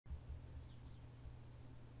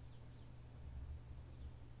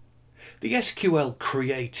The SQL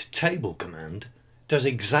create table command does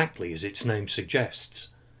exactly as its name suggests.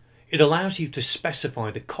 It allows you to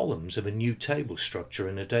specify the columns of a new table structure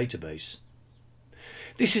in a database.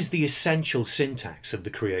 This is the essential syntax of the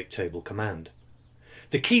create table command.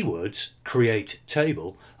 The keywords create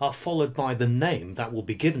table are followed by the name that will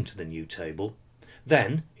be given to the new table,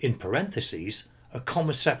 then, in parentheses, a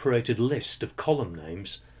comma-separated list of column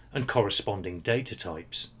names and corresponding data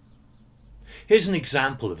types. Here's an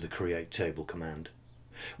example of the create table command.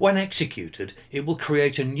 When executed, it will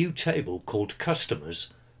create a new table called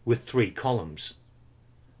customers with 3 columns.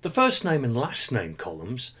 The first name and last name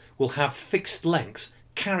columns will have fixed length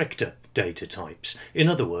character data types, in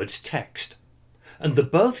other words text, and the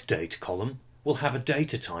birth date column will have a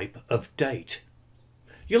data type of date.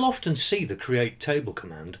 You'll often see the create table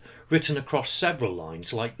command written across several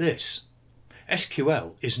lines like this.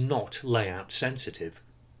 SQL is not layout sensitive.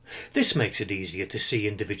 This makes it easier to see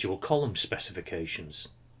individual column specifications.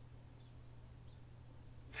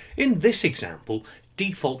 In this example,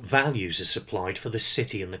 default values are supplied for the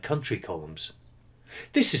city and the country columns.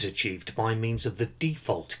 This is achieved by means of the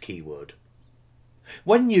default keyword.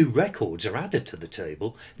 When new records are added to the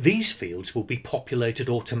table, these fields will be populated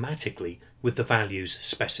automatically with the values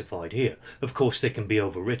specified here. Of course, they can be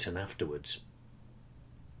overwritten afterwards.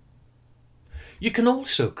 You can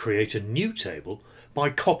also create a new table by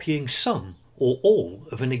copying some or all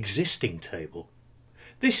of an existing table.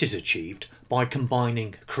 This is achieved by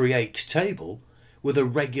combining create table with a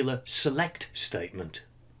regular select statement.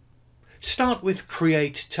 Start with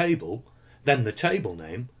create table, then the table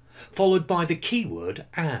name, followed by the keyword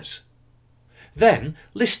as. Then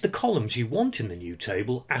list the columns you want in the new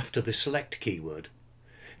table after the select keyword.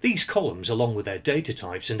 These columns, along with their data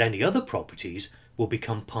types and any other properties, will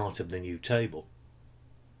become part of the new table.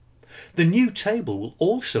 The new table will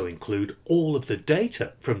also include all of the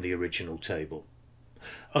data from the original table,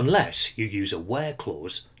 unless you use a where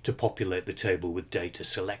clause to populate the table with data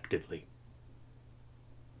selectively.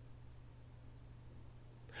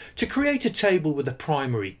 To create a table with a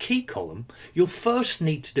primary key column, you'll first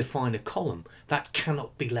need to define a column that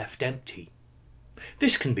cannot be left empty.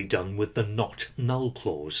 This can be done with the not null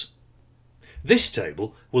clause. This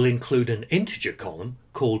table will include an integer column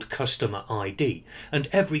called customer ID, and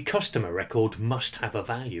every customer record must have a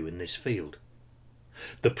value in this field.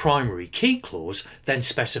 The primary key clause then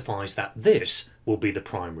specifies that this will be the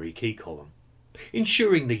primary key column,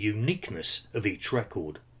 ensuring the uniqueness of each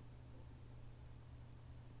record.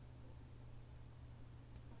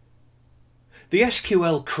 The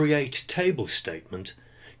SQL create table statement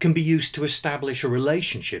can be used to establish a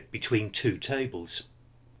relationship between 2 tables.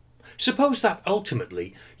 Suppose that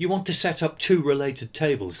ultimately you want to set up 2 related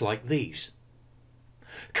tables like these.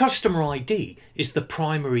 Customer ID is the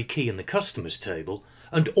primary key in the customers table,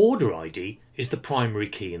 and order ID is the primary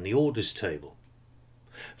key in the orders table.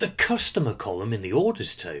 The customer column in the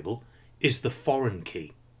orders table is the foreign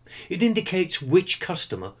key. It indicates which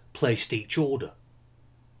customer placed each order.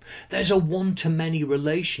 There's a one-to-many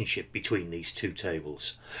relationship between these 2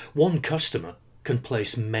 tables. One customer can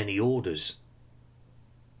place many orders.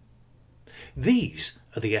 These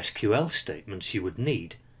are the SQL statements you would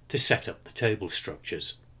need to set up the table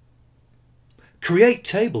structures. Create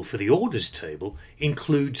table for the orders table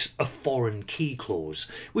includes a foreign key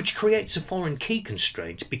clause, which creates a foreign key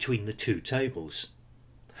constraint between the 2 tables.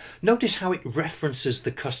 Notice how it references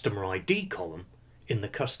the customer ID column in the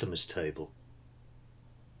customers table.